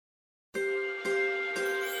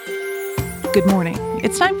Good morning.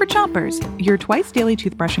 It's time for Chompers, your twice-daily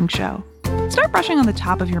toothbrushing show. Start brushing on the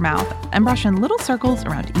top of your mouth and brush in little circles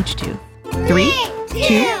around each tooth. 3,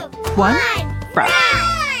 2, 1, brush.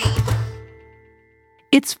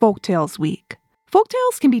 It's Folktales week.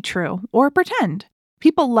 Folktales can be true or pretend.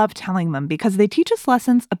 People love telling them because they teach us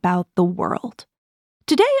lessons about the world.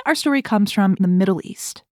 Today, our story comes from the Middle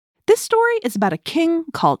East. This story is about a king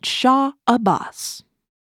called Shah Abbas.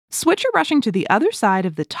 Switch your brushing to the other side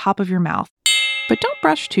of the top of your mouth, but don't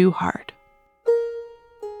brush too hard.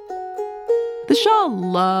 The Shah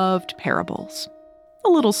loved parables. A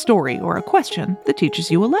little story or a question that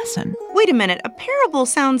teaches you a lesson. Wait a minute, a parable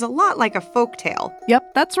sounds a lot like a folktale.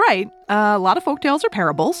 Yep, that's right. A lot of folktales are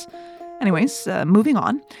parables. Anyways, moving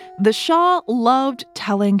on. The Shah loved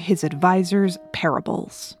telling his advisors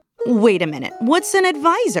parables. Wait a minute, what's an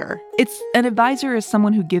advisor? An advisor is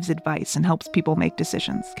someone who gives advice and helps people make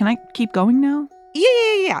decisions. Can I keep going now?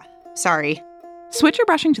 Yeah. Sorry. Switch your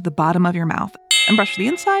brushing to the bottom of your mouth and brush the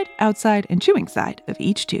inside, outside, and chewing side of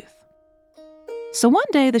each tooth. So one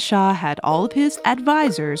day the Shah had all of his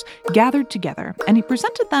advisors gathered together and he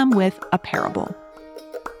presented them with a parable.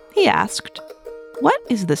 He asked, "What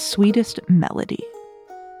is the sweetest melody?"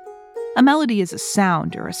 A melody is a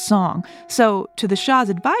sound or a song, so to the Shah's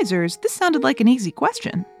advisors, this sounded like an easy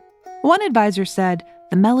question. One advisor said,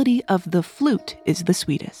 "The melody of the flute is the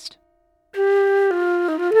sweetest."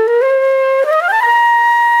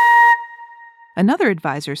 Another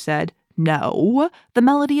advisor said, "No, the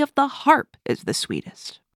melody of the harp is the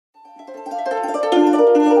sweetest."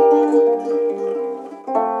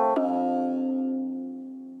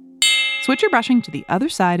 Switch your brushing to the other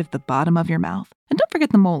side of the bottom of your mouth, and don't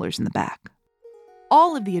forget the molars in the back.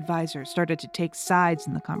 All of the advisors started to take sides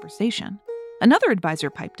in the conversation. Another advisor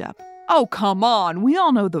piped up, "Oh, come on, we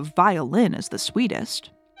all know the violin is the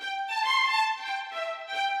sweetest."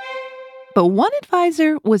 But one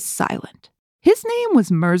advisor was silent. His name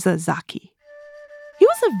was Mirza Zaki. He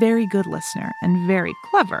was a very good listener and very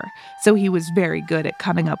clever, so he was very good at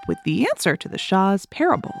coming up with the answer to the Shah's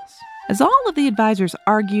parables. As all of the advisors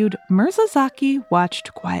argued, Mirza Zaki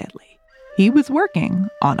watched quietly. He was working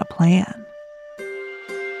on a plan.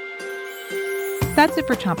 That's it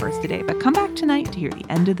for Chompers today, but come back tonight to hear the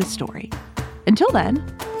end of the story. Until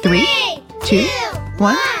then, 3, 2,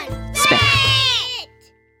 1, spit.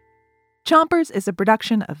 Chompers is a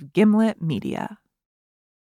production of Gimlet Media.